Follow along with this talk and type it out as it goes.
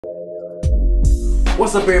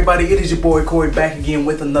What's up everybody, it is your boy Corey back again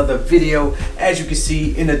with another video. As you can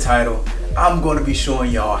see in the title, I'm going to be showing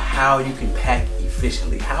y'all how you can pack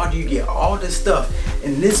efficiently. How do you get all this stuff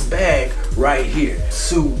in this bag right here?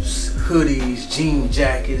 Suits, hoodies, jean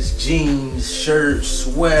jackets, jeans, shirts,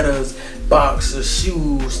 sweaters, boxers,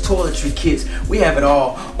 shoes, toiletry kits. We have it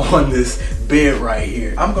all on this bed right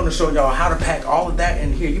here. I'm going to show y'all how to pack all of that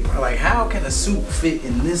in here. You're probably like, how can a suit fit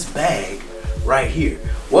in this bag right here?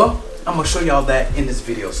 Well, I'm gonna show y'all that in this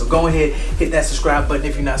video. So go ahead, hit that subscribe button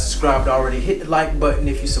if you're not subscribed already. Hit the like button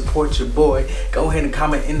if you support your boy. Go ahead and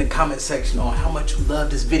comment in the comment section on how much you love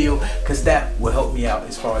this video, because that will help me out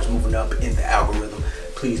as far as moving up in the algorithm.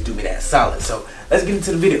 Please do me that solid. So let's get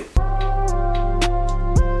into the video.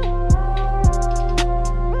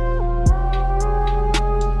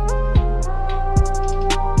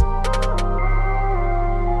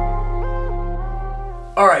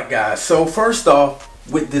 Alright guys, so first off,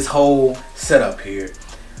 with this whole setup here,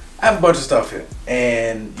 I have a bunch of stuff here,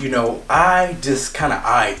 and you know, I just kind of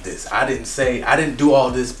eyed this. I didn't do all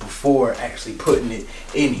this before actually putting it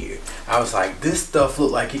in here. I was like, this stuff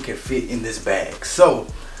looked like it could fit in this bag, so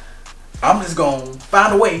I'm just gonna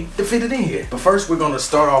find a way to fit it in here. But first we're gonna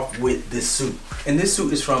start off with this suit, and this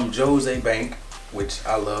suit is from Jose Bank, which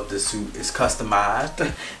I love. This suit is customized, you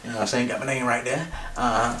know what I'm saying, got my name right there.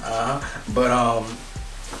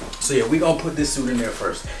 So yeah, we gonna put this suit in there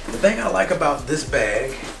first. The thing I like about this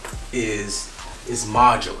bag is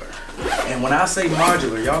modular. And when I say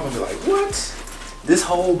modular, y'all gonna be like, what? This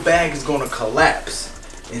whole bag is gonna collapse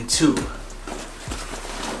into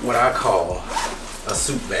what I call a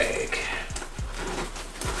suit bag.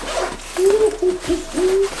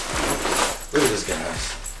 Look at this,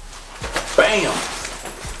 guys. Bam!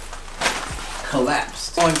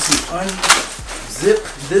 Collapsed. I'm going to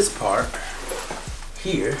unzip this part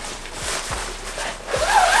here,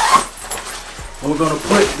 and we're going to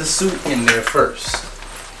put the suit in there first.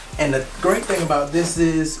 And the great thing about this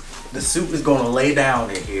is the suit is going to lay down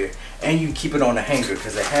in here, and you keep it on a hanger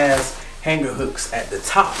because it has hanger hooks at the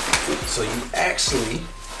top, so you actually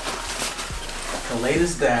can lay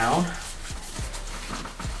this down,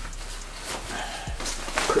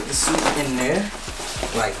 put the suit in there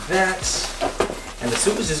like that, and the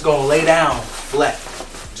suit is just going to lay down flat.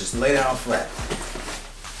 Just lay down flat.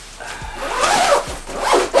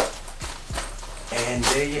 And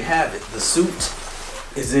there you have it. The suit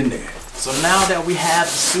is in there. So now that we have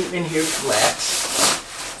the suit in here flat,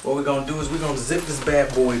 what we're going to do is we're going to zip this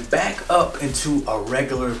bad boy back up into a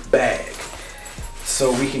regular bag,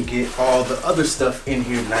 so we can get all the other stuff in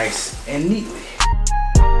here nice and neatly.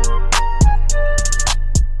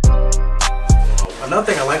 Another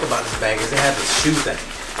thing I like about this bag is it has a shoe thing.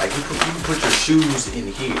 Like you can put your shoes in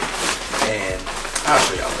here, and I'll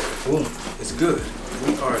show y'all later. Boom, it's good.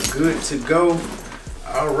 We are good to go.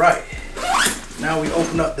 All right, now we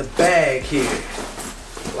open up the bag here,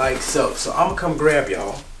 like so. So I'm gonna come grab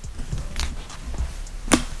y'all.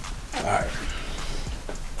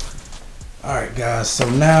 All right, guys. So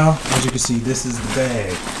now, as you can see, this is the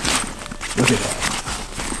bag. Look at that.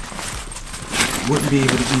 Wouldn't be able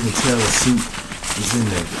to even tell a suit is in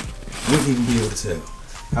there. Wouldn't even be able to tell.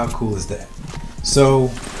 How cool is that?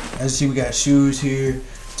 So, as you see, we got shoes here,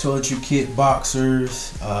 toiletry kit,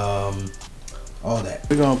 boxers, all that.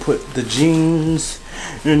 We're gonna put the jeans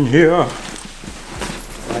in here,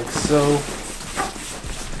 like so.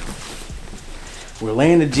 We're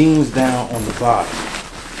laying the jeans down on the bottom.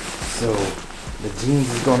 So, the jeans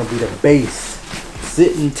is gonna be the base,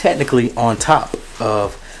 sitting technically on top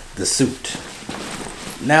of the suit.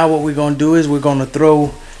 Now what we're gonna do is we're gonna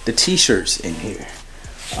throw the t-shirts in here.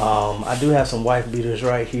 I do have some wife beaters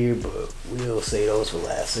right here, but we'll save those for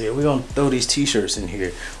last. So yeah, we're gonna throw these t-shirts in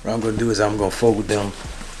here. What I'm gonna do is I'm gonna fold them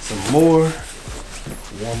some more.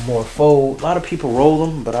 One more fold. A lot of people roll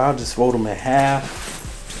them, but I'll just fold them in half.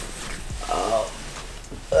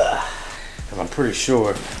 Cause I'm pretty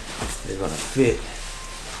sure they're gonna fit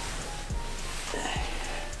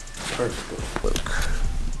perfectly.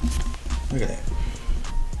 Look at that.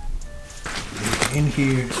 In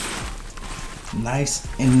here, nice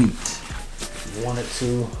and neat. 1 or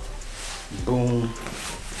 2, boom.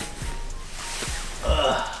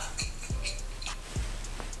 I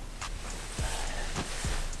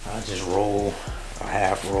just roll a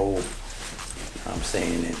half roll. I'm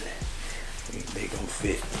saying that they gonna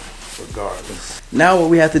fit regardless. Now what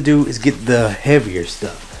we have to do is get the heavier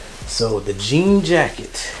stuff. So the jean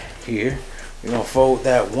jacket here, we're gonna fold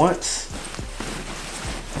that once.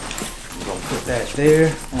 We're gonna put that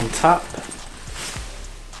there on top.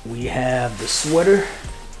 We have the sweater.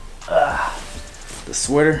 The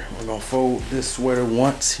sweater, we're gonna fold this sweater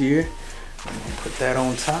once here. Put that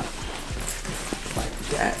on top like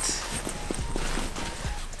that.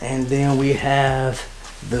 And then we have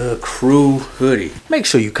the crew hoodie. Make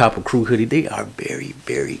sure you cop a crew hoodie. They are very,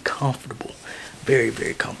 very comfortable. Very,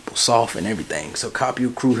 very comfortable, soft and everything. So cop your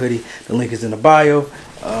crew hoodie. The link is in the bio.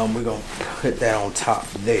 We're gonna put that on top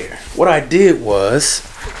there. What I did was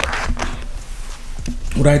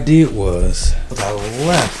I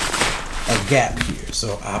left a gap here.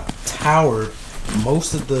 So I towered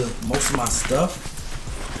most of my stuff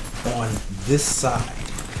on this side.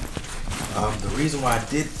 The reason why I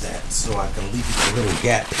did that, so I can leave a little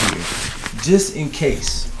gap here, just in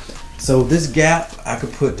case. So this gap, I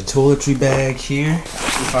could put the toiletry bag here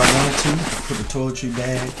if I wanted to. Put the toiletry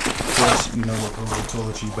bag. Of course, you know what goes with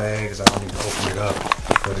toiletry bags. I don't need to open it up,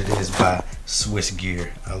 but it is by Swiss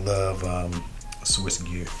Gear. I love Swiss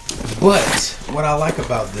Gear. But what I like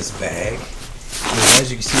about this bag is, as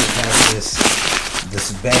you can see, it has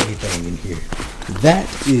this baggy thing in here. That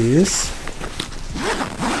is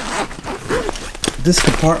this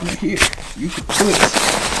compartment here. You can put your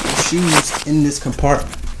shoes in this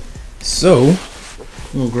compartment. So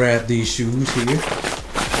I'm gonna grab these shoes here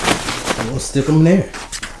and we'll stick them there,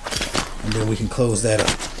 and then we can close that up.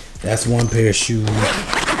 That's one pair of shoes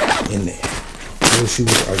in there. Those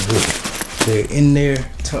shoes are good. They're in there,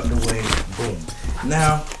 tucked away. Boom.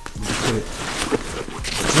 Now we can put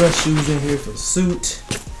the dress shoes in here for the suit.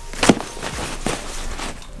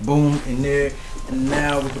 Boom, in there. And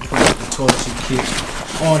now we can put the toiletry kit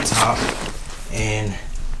on top, and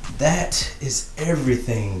that is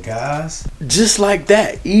everything, guys. Just like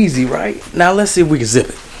that. Easy, right? Now let's see if we can zip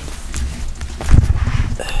it.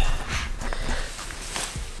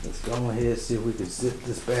 Let's go ahead and see if we can zip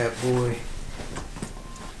this bad boy.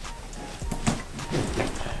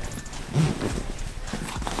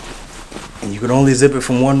 And you can only zip it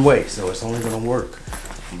from one way, so it's only gonna work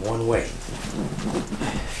from one way.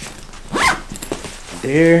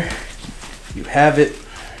 There you have it.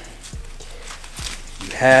 You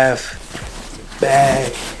have your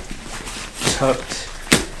bag tucked,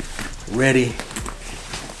 ready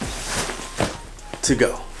to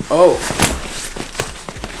go. Oh,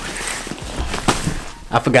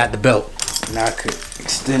 I forgot the belt. Now I could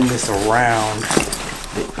extend this around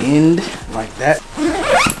the end like that.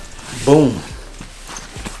 Boom.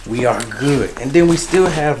 We are good. And then we still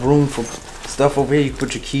have room for stuff over here. You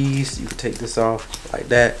put your keys. You can take this off like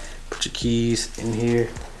that. Put your keys in here.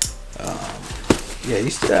 Yeah,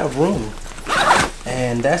 you still have room.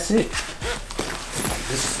 And that's it.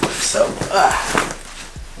 This is what's up.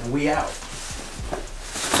 And we out.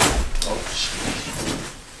 Oh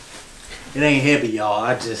shit. It ain't heavy, y'all.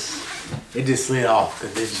 It just slid off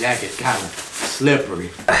because this jacket kind of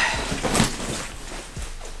slippery.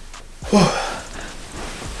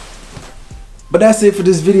 But that's it for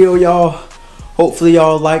this video, y'all. Hopefully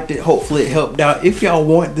y'all liked it. Hopefully it helped out. If y'all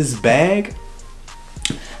want this bag,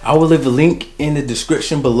 I will leave a link in the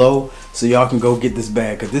description below so y'all can go get this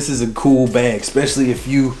bag, because this is a cool bag, especially if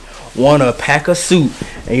you want to pack a suit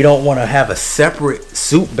and you don't want to have a separate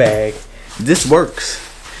suit bag. This works.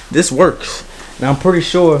 This works. Now I'm pretty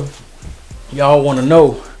sure y'all want to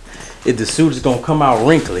know if the suit is going to come out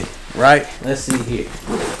wrinkly, right? Let's see here.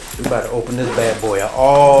 We're about to open this bad boy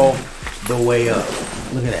all the way up.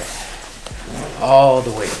 Look at that. All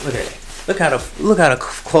the way. Look at it. Look how the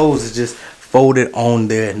clothes is just folded on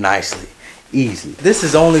there nicely, easily. This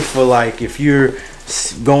is only for like if you're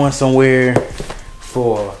going somewhere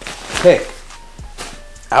for, heck,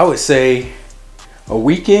 I would say a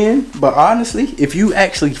weekend. But honestly, if you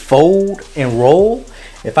actually fold and roll,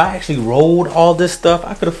 if I actually rolled all this stuff,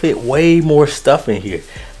 I could have fit way more stuff in here.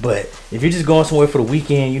 But if you're just going somewhere for the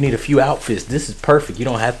weekend, you need a few outfits, this is perfect. You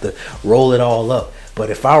don't have to roll it all up. But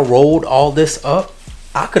if I rolled all this up,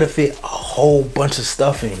 I could have fit a whole bunch of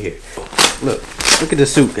stuff in here. Look at the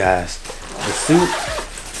suit, guys. The suit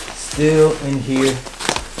still in here,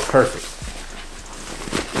 perfect.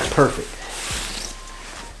 Perfect.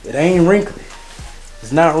 It ain't wrinkly.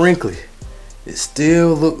 It's not wrinkly. It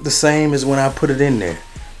still look the same as when I put it in there.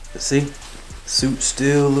 See, suit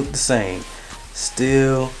still look the same.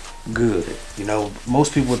 Still good. You know,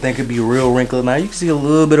 most people would think it'd be real wrinkly. Now you can see a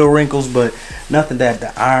little bit of wrinkles, but nothing that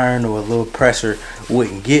the iron or a little pressure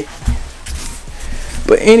wouldn't get.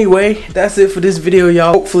 But anyway, that's it for this video,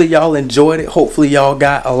 y'all. Hopefully y'all enjoyed it. Hopefully y'all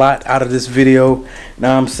got a lot out of this video.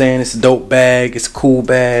 Now I'm saying it's a dope bag. It's a cool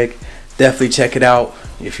bag. Definitely check it out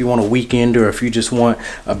if you want a weekend, or if you just want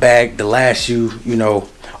a bag to last you, you know.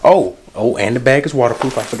 Oh, Oh, and the bag is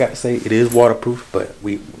waterproof. I forgot to say it is waterproof, but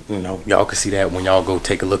y'all can see that when y'all go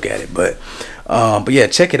take a look at it. But yeah,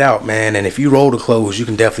 check it out, man. And if you roll the clothes, you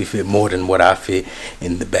can definitely fit more than what I fit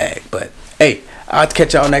in the bag. But hey, I'll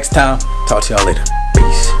catch y'all next time. Talk to y'all later.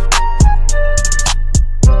 Peace.